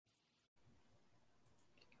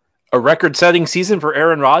A record-setting season for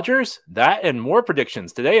Aaron Rodgers? That and more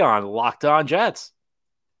predictions today on Locked On Jets.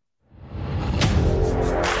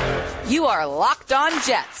 You are Locked On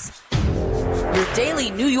Jets, your daily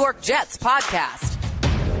New York Jets podcast.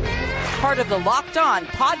 Part of the Locked On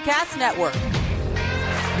Podcast Network,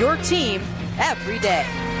 your team every day.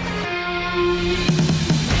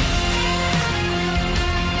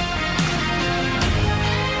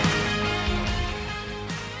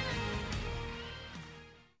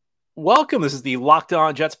 Welcome. This is the Locked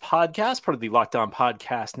On Jets podcast, part of the Locked On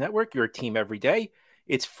Podcast Network, your team every day.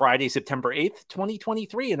 It's Friday, September 8th,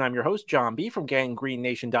 2023, and I'm your host, John B. from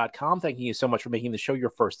GangGreenNation.com. Thanking you so much for making the show your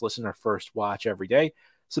first listen or first watch every day.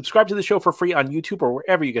 Subscribe to the show for free on YouTube or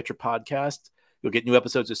wherever you get your podcasts. You'll get new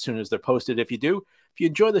episodes as soon as they're posted. If you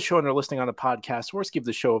enjoy the show and are listening on a podcast source, give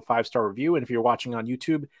the show a 5-star review. And if you're watching on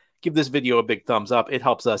YouTube, give this video a big thumbs up. It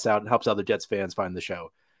helps us out and helps other Jets fans find the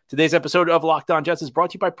show. Today's episode of Locked On Jets is brought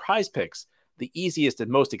to you by Prize Picks, the easiest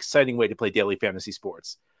and most exciting way to play daily fantasy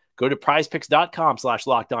sports. Go to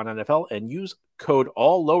prizepicks.com/LockedOnNFL and use code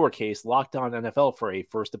all lowercase LockedOnNFL for a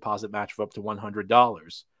first deposit match of up to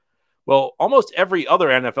 $100. Well, almost every other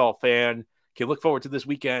NFL fan can look forward to this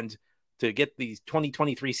weekend to get the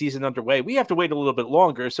 2023 season underway. We have to wait a little bit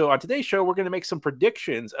longer. So on today's show, we're going to make some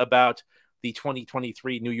predictions about the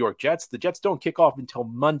 2023 New York Jets. The Jets don't kick off until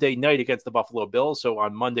Monday night against the Buffalo Bills. So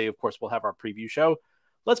on Monday, of course, we'll have our preview show.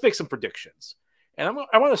 Let's make some predictions. And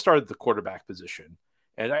I want to start at the quarterback position.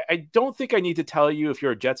 And I don't think I need to tell you if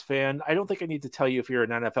you're a Jets fan. I don't think I need to tell you if you're an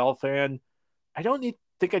NFL fan. I don't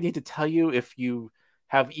think I need to tell you if you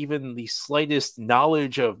have even the slightest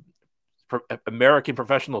knowledge of American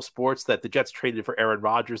professional sports that the Jets traded for Aaron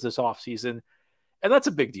Rodgers this offseason. And that's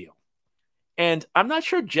a big deal. And I'm not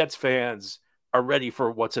sure Jets fans are ready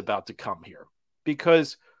for what's about to come here,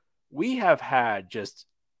 because we have had just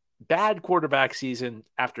bad quarterback season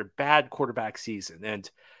after bad quarterback season.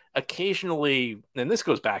 And occasionally, and this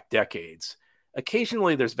goes back decades,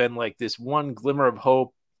 occasionally there's been like this one glimmer of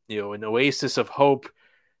hope, an oasis of hope,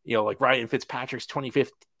 like Ryan Fitzpatrick's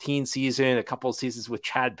 2015 season, a couple of seasons with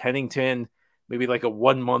Chad Pennington, maybe like a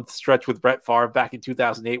 1-month stretch with Brett Favre back in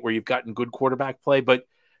 2008 where you've gotten good quarterback play. But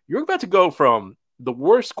you're about to go from the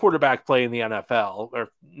worst quarterback play in the NFL, or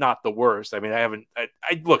not the worst. I mean, I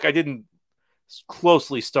didn't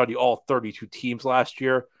closely study all 32 teams last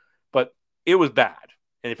year, but it was bad.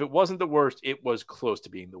 And if it wasn't the worst, it was close to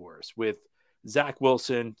being the worst, with Zach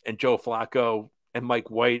Wilson and Joe Flacco and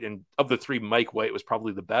Mike White. And of the three, Mike White was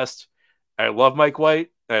probably the best. I love Mike White.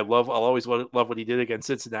 I'll always love what he did against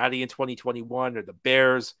Cincinnati in 2021 or the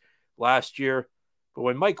Bears last year. But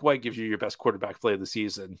when Mike White gives you your best quarterback play of the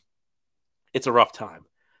season, it's a rough time.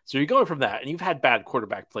 So you're going from that, and you've had bad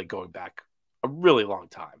quarterback play going back a really long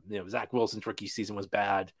time. Zach Wilson's rookie season was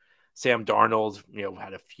bad. Sam Darnold,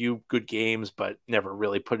 had a few good games, but never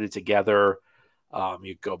really put it together.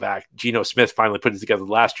 You go back, Geno Smith finally put it together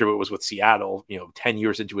last year, but it was with Seattle, 10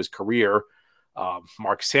 years into his career.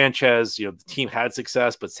 Mark Sanchez, the team had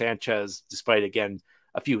success, but Sanchez, despite, again,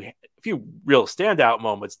 a few real standout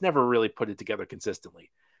moments, never really put it together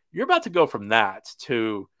consistently. You're about to go from that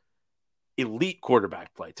to elite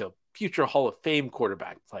quarterback play, to future Hall of Fame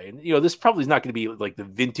quarterback play. And, this probably is not going to be like the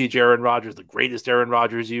vintage Aaron Rodgers, the greatest Aaron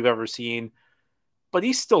Rodgers you've ever seen, but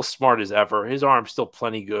he's still smart as ever. His arm's still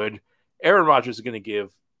plenty good. Aaron Rodgers is going to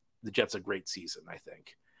give the Jets a great season, I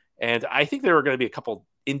think. And I think there are going to be a couple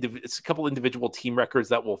individual team records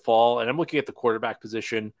that will fall. And I'm looking at the quarterback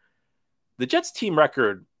position. The Jets team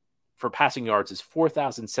record for passing yards is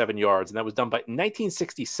 4,007 yards, and that was done in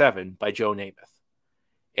 1967 by Joe Namath.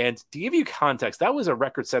 And to give you context, that was a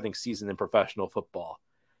record-setting season in professional football.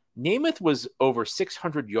 Namath was over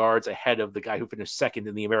 600 yards ahead of the guy who finished second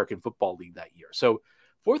in the American Football League that year. So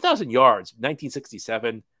 4,000 yards,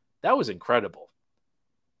 1967, that was incredible.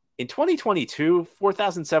 In 2022,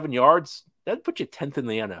 4,007 yards, that put you 10th in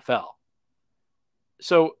the NFL.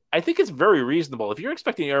 So I think it's very reasonable. If you're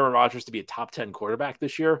expecting Aaron Rodgers to be a top 10 quarterback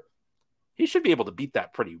this year, he should be able to beat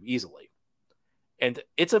that pretty easily. And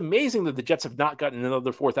it's amazing that the Jets have not gotten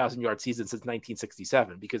another 4,000-yard season since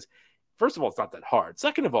 1967, because, first of all, it's not that hard.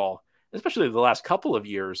 Second of all, especially the last couple of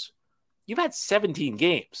years, you've had 17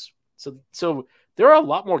 games. So there are a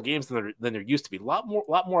lot more games than there used to be, a lot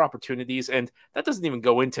more opportunities, and that doesn't even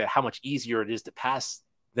go into how much easier it is to pass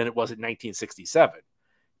than it was in 1967.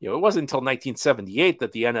 It wasn't until 1978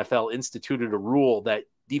 that the NFL instituted a rule that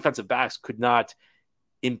defensive backs could not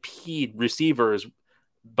impede receivers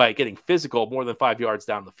by getting physical more than 5 yards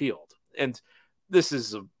down the field. And this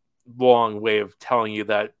is a long way of telling you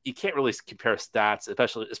that you can't really compare stats,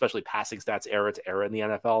 especially passing stats era to era in the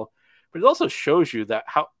NFL. But it also shows you that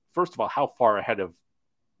how far ahead of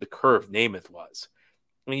the curve Namath was.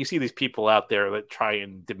 I mean, you see these people out there that try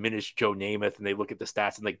and diminish Joe Namath, and they look at the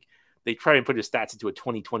stats and they try and put his stats into a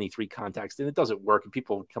 2023 context, and it doesn't work. And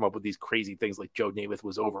people come up with these crazy things like Joe Namath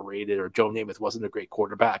was overrated or Joe Namath wasn't a great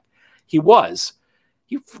quarterback. He was.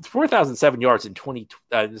 4,007 yards in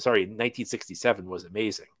 1967 was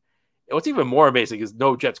amazing. What's even more amazing is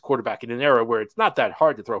no Jets quarterback in an era where it's not that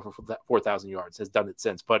hard to throw for 4,000 yards has done it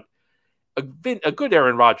since. But a good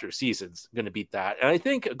Aaron Rodgers season's going to beat that. And I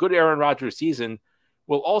think a good Aaron Rodgers season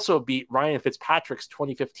will also beat Ryan Fitzpatrick's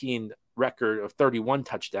 2015 record of 31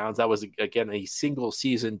 touchdowns. That was, again, a single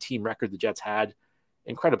season team record the Jets had.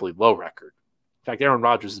 Incredibly low record. In fact, Aaron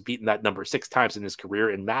Rodgers has beaten that number 6 times in his career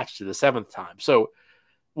and matched it the 7th time. So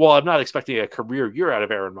while I'm not expecting a career year out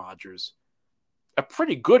of Aaron Rodgers, a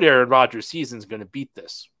pretty good Aaron Rodgers season is going to beat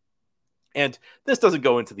this. And this doesn't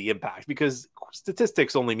go into the impact because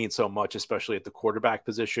statistics only mean so much, especially at the quarterback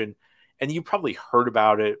position. And you probably heard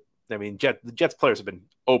about it. I mean, the Jets players have been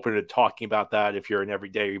open to talking about that. If you're an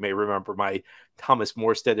everyday, you may remember my Thomas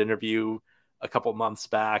Morstead interview a couple months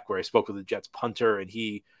back where I spoke with the Jets punter, and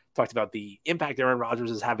he talked about the impact Aaron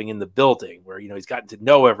Rodgers is having in the building where, he's gotten to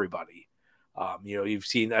know everybody. I've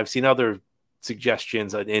seen other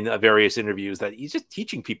suggestions in various interviews that he's just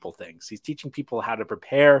teaching people things. He's teaching people how to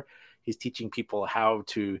prepare. He's teaching people how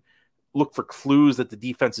to look for clues that the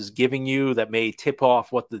defense is giving you that may tip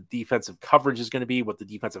off what the defensive coverage is going to be, what the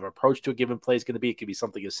defensive approach to a given play is going to be. It could be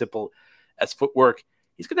something as simple as footwork.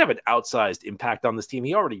 He's going to have an outsized impact on this team.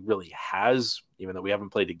 He already really has, even though we haven't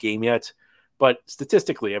played a game yet. But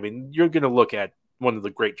statistically, I mean, you're going to look at one of the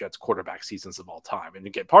great Jets quarterback seasons of all time. And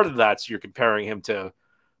again, part of that's you're comparing him to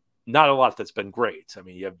not a lot that's been great. I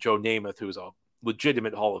mean, you have Joe Namath, who's a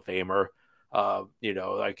legitimate Hall of Famer.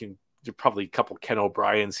 Probably a couple Ken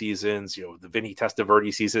O'Brien seasons, the Vinny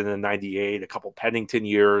Testaverde season in 98, a couple Pennington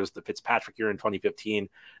years, the Fitzpatrick year in 2015.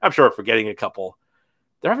 I'm sure I'm forgetting a couple.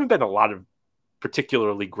 There haven't been a lot of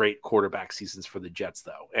particularly great quarterback seasons for the Jets,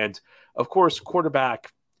 though. And of course,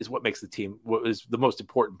 quarterback is what makes the team, what is the most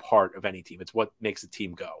important part of any team. It's what makes the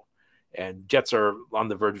team go. And Jets are on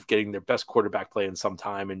the verge of getting their best quarterback play in some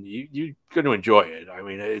time, and you're going to enjoy it. I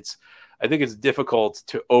mean, I think it's difficult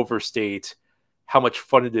to overstate how much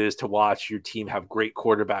fun it is to watch your team have great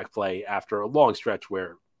quarterback play after a long stretch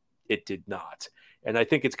where it did not. And I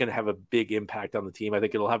think it's going to have a big impact on the team. I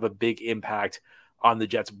think it'll have a big impact on the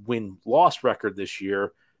Jets' win-loss record this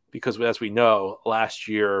year because, as we know, last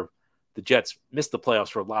year the Jets missed the playoffs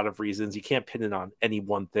for a lot of reasons. You can't pin it on any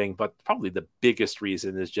one thing, but probably the biggest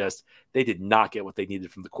reason is just they did not get what they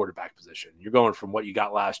needed from the quarterback position. You're going from what you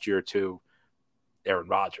got last year to Aaron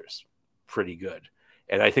Rodgers. Pretty good.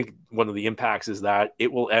 And I think one of the impacts is that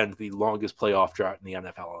it will end the longest playoff drought in the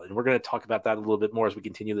NFL. And we're going to talk about that a little bit more as we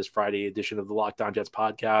continue this Friday edition of the Locked On Jets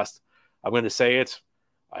podcast. I'm going to say it.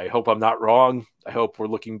 I hope I'm not wrong. I hope we're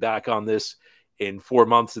looking back on this in 4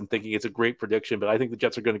 months and thinking it's a great prediction, but I think the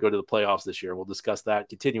Jets are going to go to the playoffs this year. We'll discuss that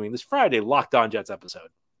continuing this Friday Locked On Jets episode.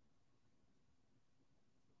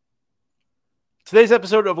 Today's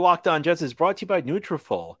episode of Locked On Jets is brought to you by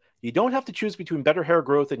Nutrafol. You don't have to choose between better hair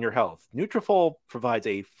growth and your health. Nutrafol provides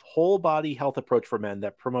a whole-body health approach for men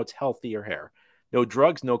that promotes healthier hair. No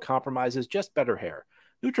drugs, no compromises, just better hair.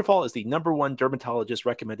 Nutrafol is the #1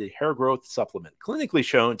 dermatologist-recommended hair growth supplement, clinically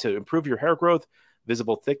shown to improve your hair growth,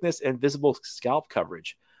 visible thickness, and visible scalp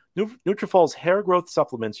coverage. Nutrafol's hair growth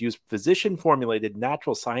supplements use physician-formulated,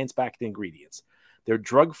 natural science-backed ingredients. Their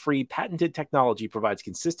drug-free, patented technology provides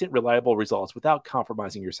consistent, reliable results without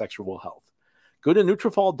compromising your sexual health. Go to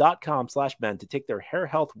Nutrafol.com/men to take their hair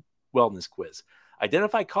health wellness quiz.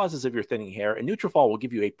 Identify causes of your thinning hair, and Nutrafol will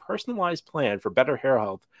give you a personalized plan for better hair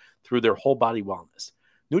health through their whole body wellness.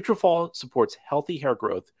 Nutrafol supports healthy hair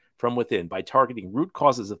growth from within by targeting root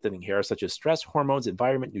causes of thinning hair, such as stress, hormones,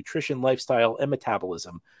 environment, nutrition, lifestyle, and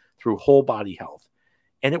metabolism through whole body health.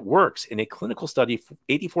 And it works. In a clinical study,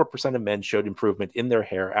 84% of men showed improvement in their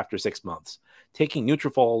hair after 6 months, taking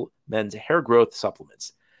Nutrafol men's hair growth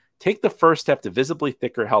supplements. Take the first step to visibly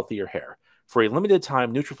thicker, healthier hair. For a limited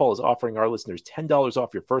time, Nutrafol is offering our listeners $10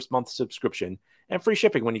 off your first month subscription and free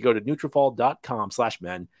shipping when you go to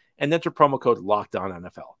Nutrafol.com/men and enter promo code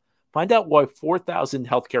LOCKEDONNFL. Find out why 4,000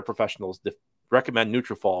 healthcare professionals recommend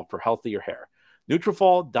Nutrafol for healthier hair.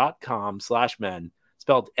 Nutrafol.com/men,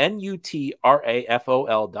 spelled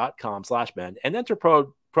Nutrafol.com/men, and enter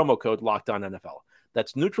promo code LOCKEDONNFL.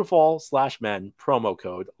 That's Nutrafol/men, promo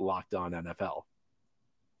code LOCKEDONNFL.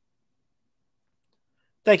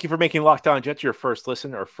 Thank you for making Locked On Jets your first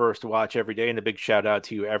listen or first watch every day. And a big shout out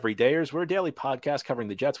to you everydayers. We're a daily podcast covering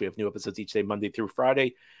the Jets. We have new episodes each day, Monday through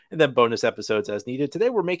Friday, and then bonus episodes as needed.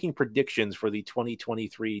 Today, we're making predictions for the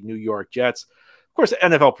 2023 New York Jets. Of course,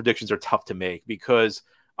 NFL predictions are tough to make because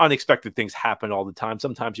unexpected things happen all the time.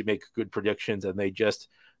 Sometimes you make good predictions and they just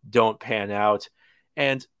don't pan out.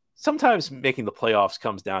 And sometimes making the playoffs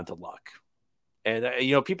comes down to luck. And,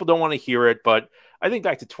 people don't want to hear it, but I think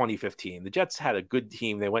back to 2015, the Jets had a good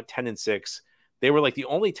team. They went 10-6. They were like the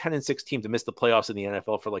only 10-6 team to miss the playoffs in the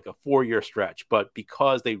NFL for like a 4-year stretch. But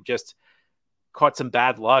because they just caught some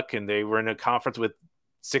bad luck and they were in a conference with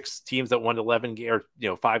 6 teams that won 11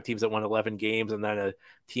 or 5 teams that won 11 games and then a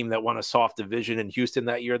team that won a soft division in Houston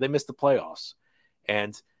that year, they missed the playoffs.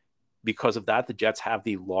 And because of that, the Jets have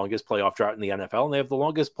the longest playoff drought in the NFL, and they have the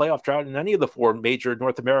longest playoff drought in any of the 4 major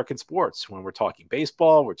North American sports. When we're talking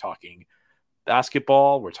baseball, we're talking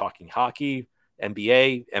basketball, we're talking hockey,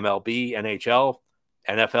 NBA, MLB, NHL,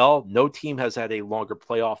 NFL. No team has had a longer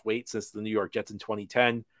playoff wait since the New York Jets in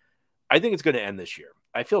 2010. I think it's going to end this year.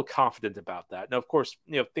 I feel confident about that. Now, of course,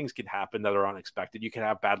 things can happen that are unexpected. You can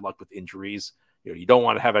have bad luck with injuries. You don't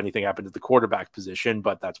want to have anything happen to the quarterback position,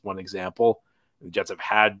 but that's one example. The Jets have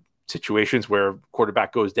had situations where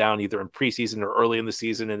quarterback goes down either in preseason or early in the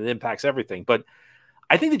season and it impacts everything. But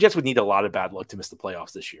I think the Jets would need a lot of bad luck to miss the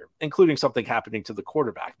playoffs this year, including something happening to the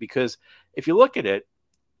quarterback. Because if you look at it,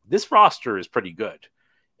 this roster is pretty good.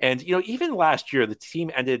 And, even last year, the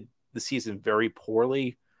team ended the season very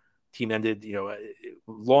poorly. Team ended, a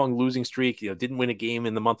long losing streak, didn't win a game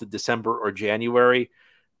in the month of December or January.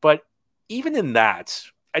 But even in that,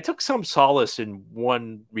 I took some solace in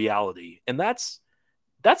one reality, and that's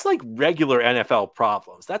like regular NFL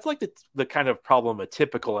problems. That's like the kind of problem a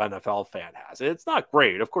typical NFL fan has. It's not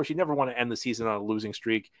great. Of course, you never want to end the season on a losing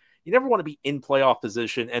streak. You never want to be in playoff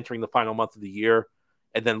position entering the final month of the year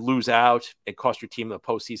and then lose out and cost your team the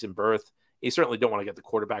postseason berth. You certainly don't want to get the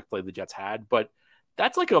quarterback play the Jets had, but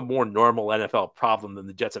that's like a more normal NFL problem than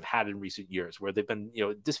the Jets have had in recent years, where they've been,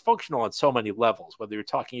 dysfunctional on so many levels, whether you're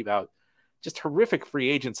talking about just horrific free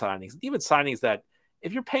agent signings, even signings that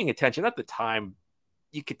if you're paying attention at the time,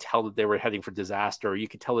 you could tell that they were heading for disaster. You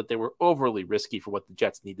could tell that they were overly risky for what the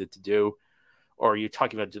Jets needed to do. Or you're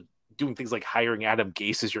talking about doing things like hiring Adam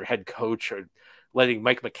Gase as your head coach, or letting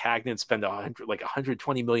Mike McCagnon spend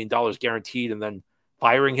 $120 million guaranteed and then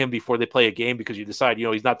firing him before they play a game because you decide,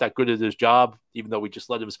 he's not that good at his job, even though we just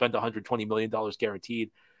let him spend $120 million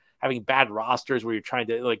guaranteed. Having bad rosters where you're trying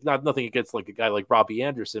to, nothing against a guy like Robbie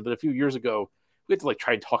Anderson, but a few years ago, we had to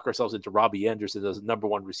try and talk ourselves into Robbie Anderson as a number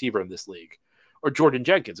 1 receiver in this league. Or Jordan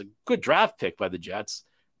Jenkins, a good draft pick by the Jets,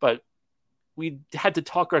 but we had to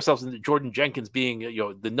talk ourselves into Jordan Jenkins being,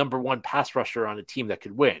 the number 1 pass rusher on a team that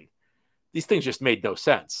could win. These things just made no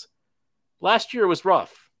sense. Last year was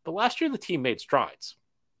rough, but last year the team made strides.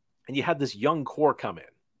 And you had this young core come in.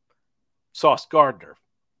 Sauce Gardner,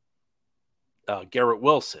 Garrett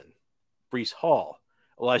Wilson, Breece Hall,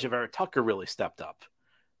 Elijah Vera Tucker really stepped up.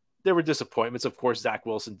 There were disappointments. Of course, Zach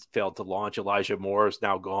Wilson failed to launch. Elijah Moore is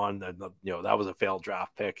now gone. And, that was a failed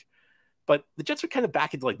draft pick. But the Jets are kind of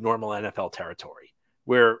back into normal NFL territory,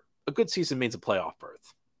 where a good season means a playoff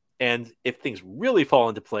berth. And if things really fall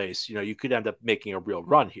into place, you could end up making a real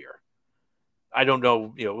run here. I don't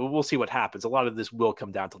know. We'll see what happens. A lot of this will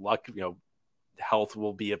come down to luck. Health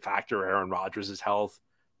will be a factor. Aaron Rodgers' health.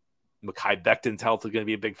 Mekhi Becton's health is going to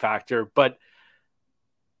be a big factor. But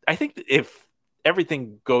I think that if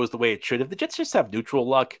everything goes the way it should, if the Jets just have neutral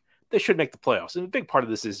luck, they should make the playoffs. And a big part of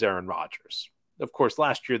this is Aaron Rodgers. Of course,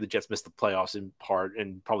 last year the Jets missed the playoffs in part,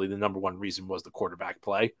 and probably the number 1 reason was the quarterback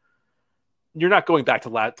play. You're not going back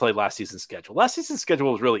to play last season's schedule. Last season's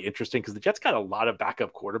schedule was really interesting because the Jets got a lot of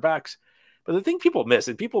backup quarterbacks. But the thing people miss,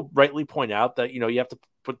 and people rightly point out that, you have to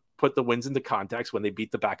put the wins into context when they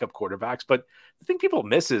beat the backup quarterbacks. But the thing people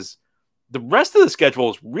miss is the rest of the schedule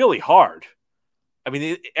is really hard. I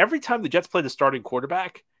mean, every time the Jets played a starting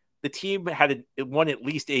quarterback, the team had won at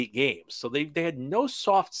least 8 games. So they had no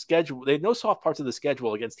soft schedule. They had no soft parts of the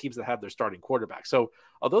schedule against teams that have their starting quarterback. So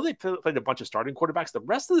although they played a bunch of starting quarterbacks, the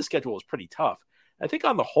rest of the schedule was pretty tough. I think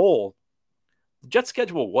on the whole, the Jets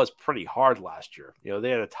schedule was pretty hard last year.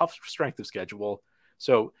 They had a tough strength of schedule.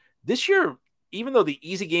 So this year, even though the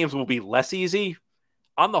easy games will be less easy,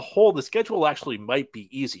 on the whole, the schedule actually might be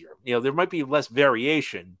easier. There might be less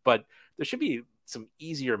variation, but there should be some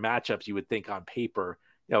easier matchups, you would think, on paper.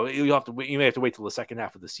 You may have to wait till the second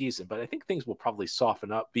half of the season, but I think things will probably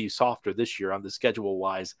be softer this year on the schedule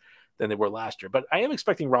wise than they were last year. But I am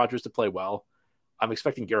expecting Rodgers to play well. I'm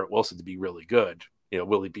expecting Garrett Wilson to be really good.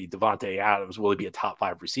 Will he be Devontae Adams? Will he be a top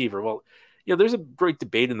 5 receiver? Well, there's a great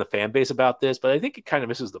debate in the fan base about this, but I think it kind of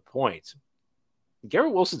misses the point.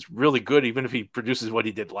 Garrett Wilson's really good, even if he produces what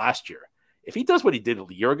he did last year. If he does what he did a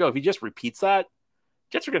year ago, if he just repeats that,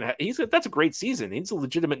 Jets are going to, that's a great season. He's a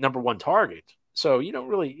legitimate number 1 target. So you don't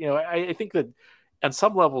really, I think that on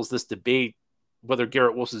some levels, this debate, whether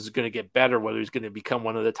Garrett Wilson is going to get better, whether he's going to become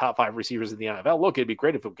one of the top 5 receivers in the NFL, look, it'd be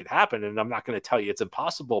great if it could happen. And I'm not going to tell you it's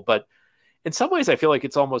impossible, but in some ways, I feel like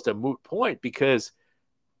it's almost a moot point because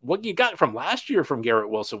what you got from last year from Garrett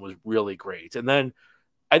Wilson was really great. And then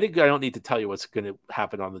I think I don't need to tell you what's going to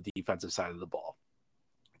happen on the defensive side of the ball.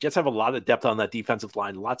 Jets have a lot of depth on that defensive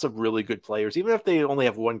line, lots of really good players. Even if they only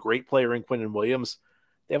have one great player in Quinnen Williams,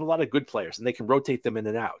 they have a lot of good players, and they can rotate them in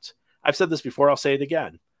and out. I've said this before, I'll say it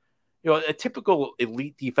again. A typical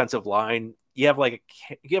elite defensive line, you have a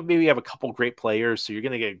couple great players, so you're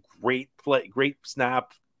going to get great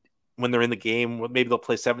snap when they're in the game. Maybe they'll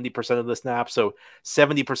play 70% of the snap, so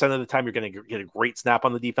 70% of the time you're going to get a great snap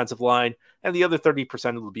on the defensive line, and the other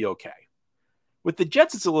 30% will be okay. With the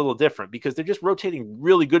Jets, it's a little different because they're just rotating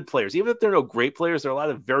really good players. Even if they're no great players, there are a lot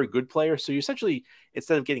of very good players. So you essentially,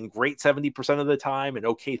 instead of getting great 70% of the time and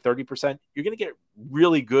okay 30%, you're going to get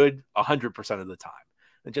really good 100% of the time.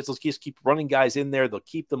 The Jets will just keep running guys in there. They'll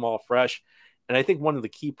keep them all fresh. And I think one of the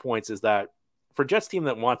key points is that for a Jets team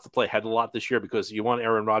that wants to play ahead a lot this year because you want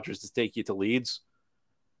Aaron Rodgers to take you to leads,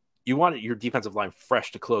 you want your defensive line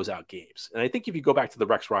fresh to close out games. And I think if you go back to the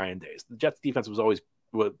Rex Ryan days, the Jets defense was always,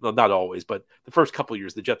 well, not always, but the first couple of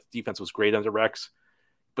years, the Jets defense was great under Rex.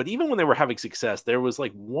 But even when they were having success, there was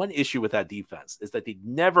like one issue with that defense is that they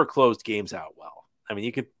never closed games out well. I mean,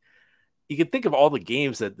 you could think of all the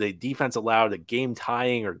games that the defense allowed a game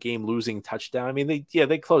tying or game losing touchdown. I mean,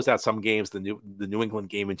 they closed out some games. The New England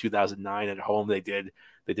game in 2009 at home, they did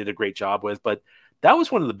a great job with, but that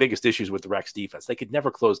was one of the biggest issues with the Rex defense. They could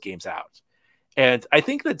never close games out. And I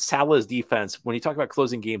think that Salah's defense, when you talk about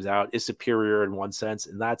closing games out, is superior in one sense,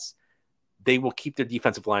 and that's they will keep their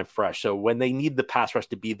defensive line fresh. So when they need the pass rush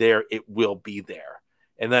to be there, it will be there.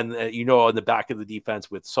 And then, on the back of the defense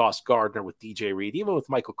with Sauce Gardner, with DJ Reed, even with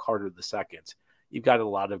Michael Carter II, you've got a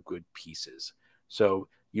lot of good pieces. So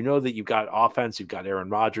you know that you've got offense, you've got Aaron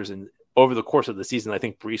Rodgers, and over the course of the season, I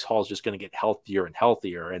think Breece Hall is just going to get healthier and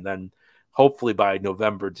healthier. And then hopefully by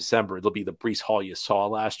November, December, it'll be the Breece Hall you saw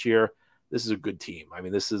last year. This is a good team. I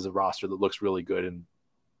mean, this is a roster that looks really good. And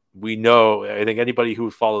we know, I think anybody who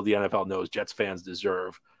followed the NFL knows Jets fans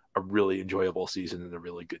deserve a really enjoyable season and a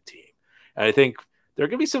really good team. And I think there are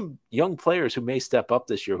going to be some young players who may step up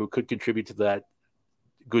this year who could contribute to that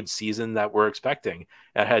good season that we're expecting.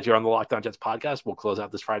 And had you on the Locked On Jets podcast, we'll close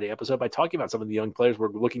out this Friday episode by talking about some of the young players we're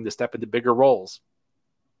looking to step into bigger roles.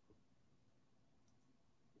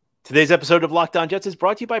 Today's episode of Locked On Jets is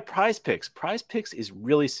brought to you by Prize Picks. Prize Picks is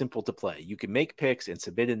really simple to play. You can make picks and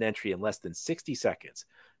submit an entry in less than 60 seconds.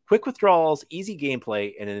 Quick withdrawals, easy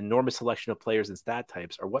gameplay, and an enormous selection of players and stat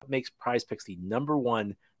types are what makes Prize Picks the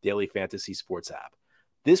 #1 daily fantasy sports app.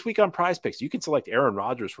 This week on Prize Picks, you can select Aaron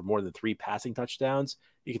Rodgers for more than 3 passing touchdowns.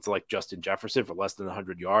 You can select Justin Jefferson for less than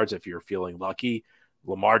 100 yards if you're feeling lucky.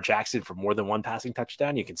 Lamar Jackson for more than 1 passing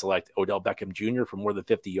touchdown. You can select Odell Beckham Jr. for more than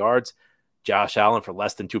 50 yards. Josh Allen for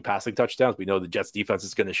less than 2 passing touchdowns. We know the Jets defense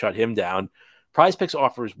is going to shut him down. Prize Picks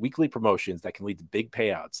offers weekly promotions that can lead to big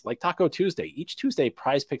payouts, like Taco Tuesday. Each Tuesday,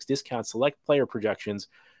 Prize Picks discounts select player projections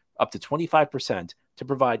up to 25% to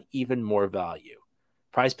provide even more value.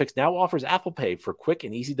 Prize Picks now offers Apple Pay for quick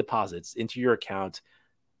and easy deposits into your account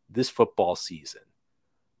this football season.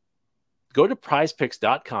 Go to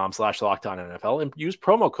prizepicks.com/LockedOnNFL and use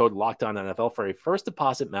promo code LockedOnNFL for a first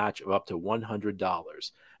deposit match of up to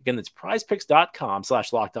 $100. Again, that's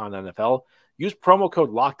prizepicks.com/LockedOnNFL. Use promo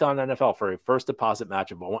code LockedOnNFL for a first deposit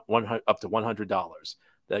match of up to $100.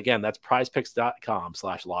 Again, that's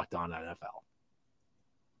prizepicks.com/LockedOnNFL.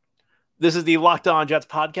 This is the Locked On Jets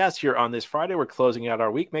podcast here on this Friday. We're closing out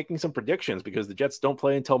our week, making some predictions because the Jets don't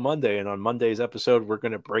play until Monday. And on Monday's episode, we're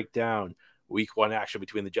going to break down week 1 action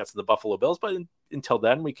between the Jets and the Buffalo Bills. But until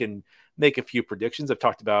then, we can make a few predictions. I've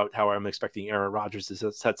talked about how I'm expecting Aaron Rodgers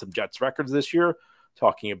to set some Jets records this year,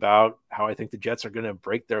 talking about how I think the Jets are going to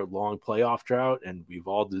break their long playoff drought. And we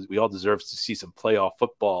all deserve to see some playoff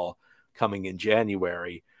football coming in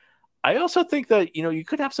January. I also think that, you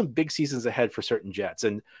could have some big seasons ahead for certain Jets.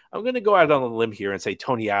 And I'm going to go out on a limb here and say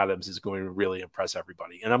Tony Adams is going to really impress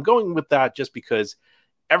everybody. And I'm going with that just because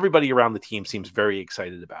everybody around the team seems very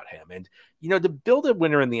excited about him. And, to build a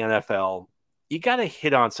winner in the NFL, you got to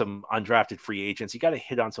hit on some undrafted free agents. You got to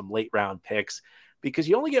hit on some late round picks because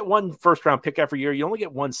you only get 1 first round pick every year. You only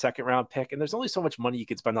get 1 second round pick. And there's only so much money you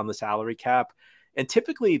can spend on the salary cap. And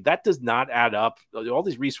typically that does not add up. All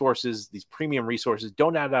these resources, these premium resources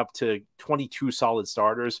don't add up to 22 solid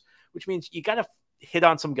starters, which means you got to hit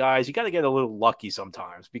on some guys. You got to get a little lucky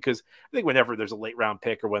sometimes because I think whenever there's a late round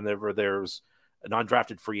pick or whenever there's an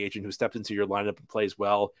undrafted free agent who steps into your lineup and plays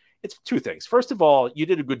well, it's 2 things. First of all, you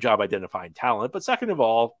did a good job identifying talent. But second of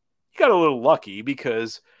all, you got a little lucky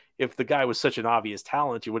because if the guy was such an obvious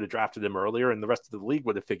talent, you would have drafted him earlier and the rest of the league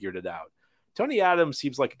would have figured it out. Tony Adams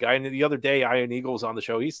seems like a guy. And the other day, Ian Eagles on the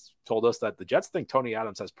show, he's told us that the Jets think Tony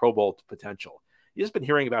Adams has Pro Bowl potential. He's just been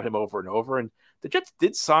hearing about him over and over. And the Jets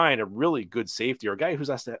did sign a really good safety, or a guy who's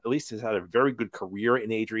at least has had a very good career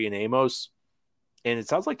in Adrian Amos. And it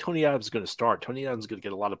sounds like Tony Adams is going to start. Tony Adams is going to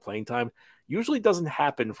get a lot of playing time. Usually doesn't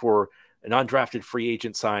happen for an undrafted free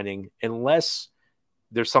agent signing unless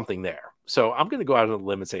there's something there. So I'm going to go out on a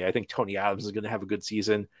limb and say I think Tony Adams is going to have a good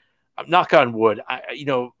season. Knock on wood.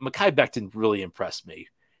 Mekhi Becton really impressed me.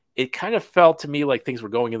 It kind of felt to me like things were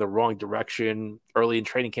going in the wrong direction early in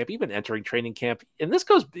training camp, even entering training camp. And this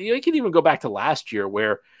goes, you can even go back to last year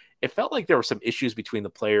where it felt like there were some issues between the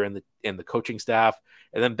player and the coaching staff.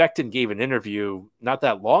 And then Becton gave an interview not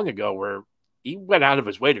that long ago where he went out of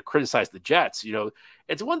his way to criticize the Jets.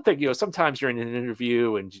 It's one thing, sometimes you're in an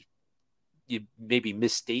interview and you maybe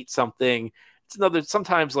misstate something. It's another,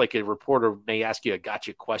 sometimes like a reporter may ask you a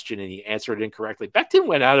gotcha question and you answer it incorrectly. Becton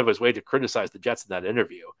went out of his way to criticize the Jets in that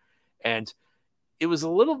interview. And it was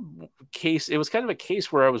it was kind of a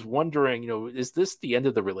case where I was wondering, is this the end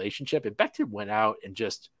of the relationship? And Becton went out and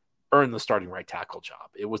just earned the starting right tackle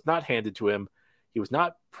job. It was not handed to him. He was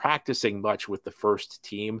not practicing much with the first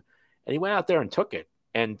team, and he went out there and took it.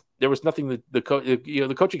 And there was nothing that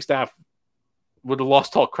the coaching staff would have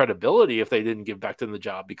lost all credibility if they didn't give Becton the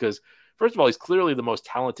job, because first of all, he's clearly the most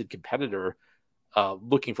talented competitor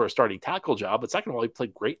looking for a starting tackle job. But second of all, he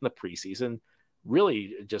played great in the preseason,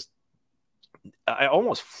 really just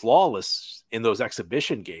almost flawless in those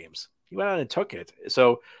exhibition games. He went out and took it.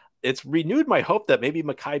 So it's renewed my hope that maybe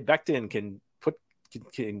Mekhi Becton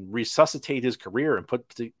can resuscitate his career and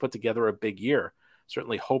put together a big year.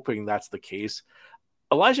 Certainly hoping that's the case.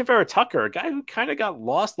 Elijah Vera-Tucker, a guy who kind of got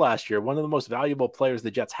lost last year, one of the most valuable players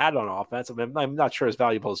the Jets had on offense. I mean, I'm not sure as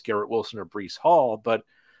valuable as Garrett Wilson or Breece Hall, but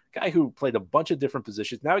a guy who played a bunch of different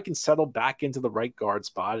positions. Now he can settle back into the right guard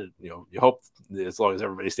spot. And, you hope as long as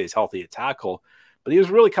everybody stays healthy at tackle. But he was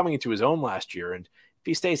really coming into his own last year. And if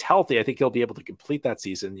he stays healthy, I think he'll be able to complete that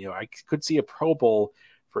season. I could see a Pro Bowl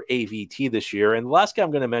for AVT this year. And the last guy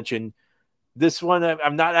I'm going to mention, this one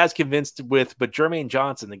I'm not as convinced with, but Jermaine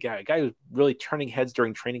Johnson, a guy who's really turning heads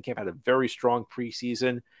during training camp, had a very strong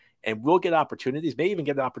preseason and will get opportunities, may even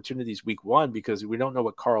get opportunities week one, because we don't know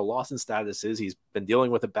what Carl Lawson's status is. He's been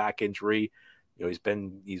dealing with a back injury. He's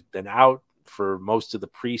been out for most of the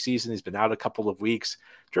preseason. He's been out a couple of weeks.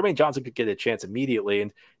 Jermaine Johnson could get a chance immediately.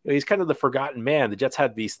 And he's kind of the forgotten man. The Jets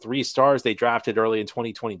had these 3 stars they drafted early in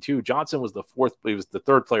 2022. Johnson was the fourth. He was the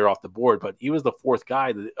third player off the board, but he was the fourth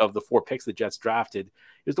guy of the 4 picks the Jets drafted.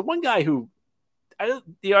 He was the one guy who I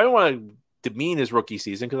don't want to demean his rookie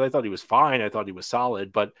season, because I thought he was fine. I thought he was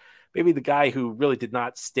solid, but maybe the guy who really did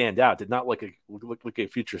not stand out, did not look like a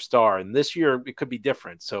future star. And this year it could be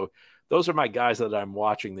different. So those are my guys that I'm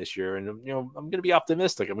watching this year. And, I'm going to be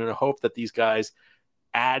optimistic. I'm going to hope that these guys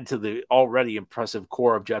add to the already impressive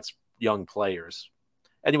core of Jets young players.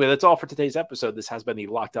 Anyway, that's all for today's episode. This has been the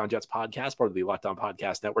Locked On Jets podcast, part of the Locked On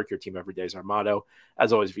Podcast Network. Your team every day is our motto.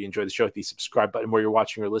 As always, if you enjoy the show, hit the subscribe button where you're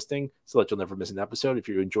watching or listening so that you'll never miss an episode. If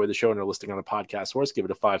you enjoy the show and are listening on a podcast source, give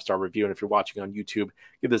it a 5-star review. And if you're watching on YouTube,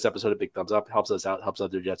 give this episode a big thumbs up. It helps us out, helps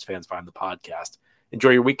other Jets fans find the podcast. Enjoy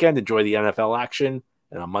your weekend. Enjoy the NFL action.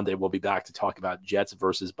 And on Monday, we'll be back to talk about Jets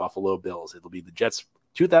versus Buffalo Bills. It'll be the Jets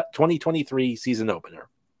 2023 season opener.